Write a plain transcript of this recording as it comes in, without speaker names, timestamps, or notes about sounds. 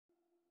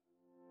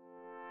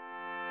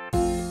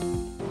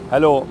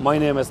Hello, my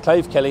name is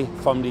Clive Kelly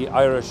from the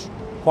Irish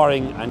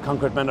quarrying and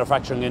concrete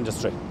manufacturing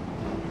industry.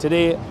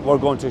 Today we're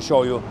going to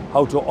show you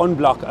how to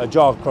unblock a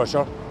jaw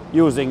crusher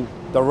using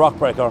the rock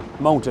breaker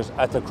mounted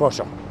at the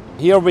crusher.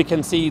 Here we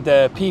can see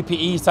the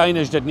PPE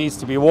signage that needs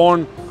to be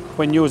worn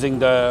when using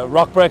the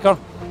rock breaker.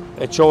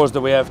 It shows that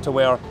we have to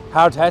wear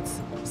hard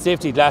hats,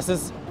 safety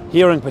glasses,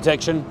 hearing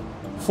protection,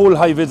 full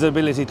high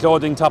visibility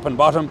clothing top and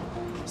bottom,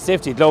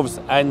 safety gloves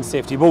and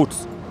safety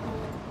boots.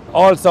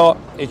 Also,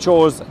 it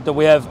shows that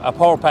we have a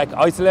power pack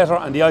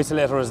isolator, and the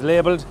isolator is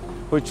labelled,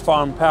 which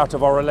form part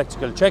of our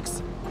electrical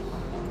checks.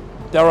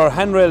 There are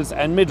handrails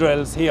and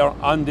midrails here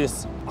on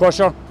this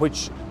crusher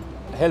which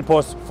help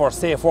us for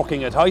safe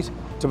working at height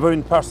to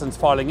prevent persons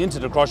falling into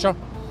the crusher.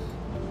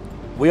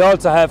 We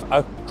also have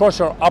a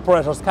crusher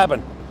operator's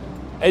cabin.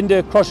 In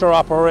the crusher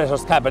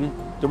operator's cabin,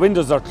 the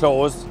windows are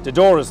closed, the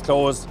door is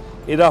closed.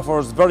 It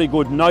offers very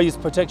good noise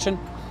protection,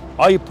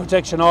 eye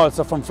protection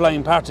also from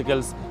flying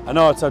particles, and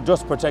also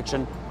dust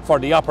protection for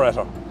the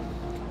operator.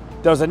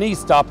 There's an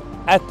e-stop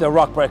at the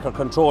rock breaker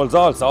controls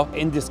also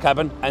in this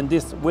cabin, and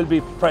this will be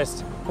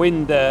pressed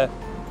when the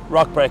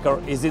rock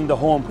breaker is in the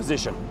home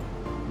position.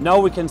 Now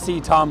we can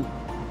see Tom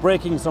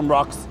breaking some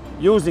rocks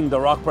using the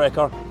rock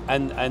breaker,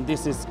 and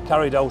this is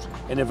carried out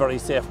in a very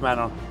safe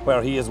manner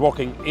where he is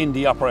working in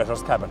the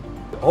operator's cabin.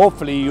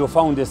 Hopefully you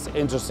found this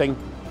interesting.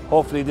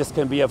 Hopefully this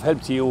can be of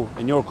help to you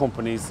in your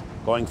companies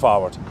going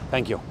forward.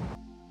 Thank you.